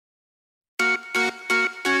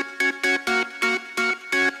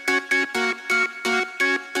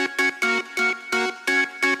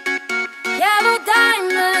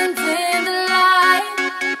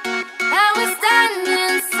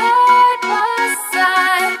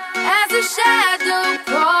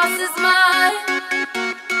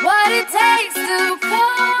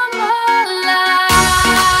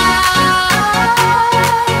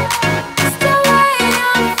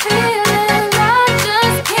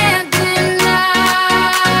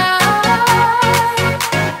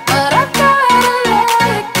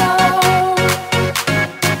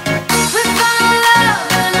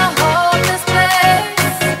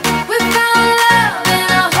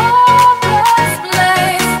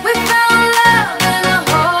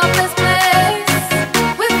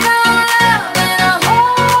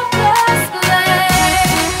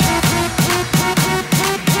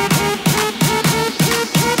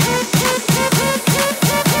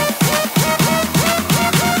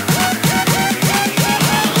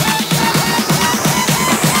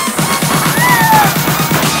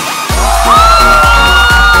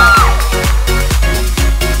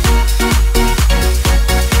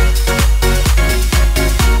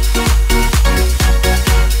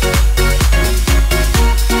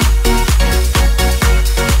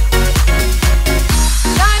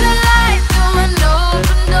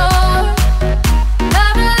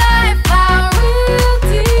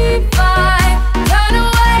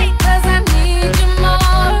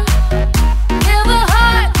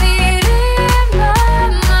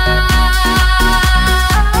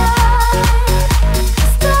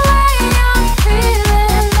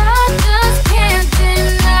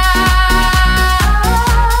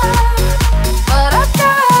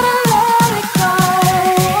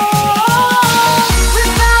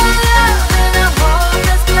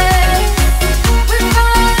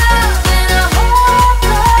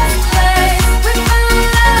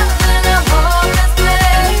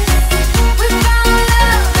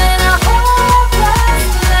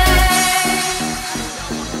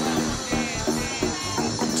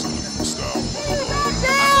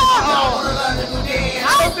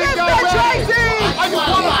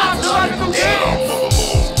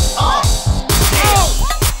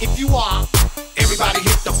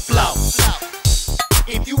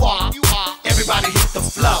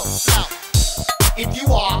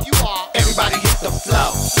you are. Everybody hit the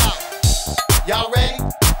flow. Y'all ready?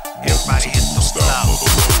 Everybody hit the flow.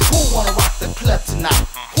 Who wanna rock the club tonight?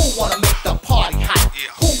 Who wanna make the party hype?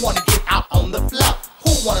 Who wanna get out on the floor?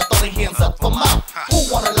 Who wanna throw their hands up for more?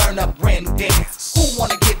 Who wanna learn a brand new dance? Who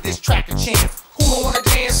wanna give this track a chance? Who don't wanna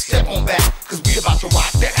dance? Step on back, cause we about to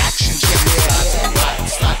rock the action jam. Slide to the right,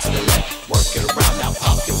 slide to the left, work it around, now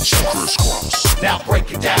pop your chest. Crisscross. Now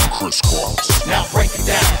break it down. Crisscross. Now break it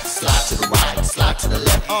down. Slide to the right, slide to the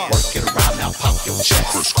left, work it around, now pop your chest.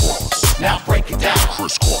 Crisscross. Now break it down.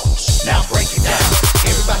 Crisscross. Now break it down.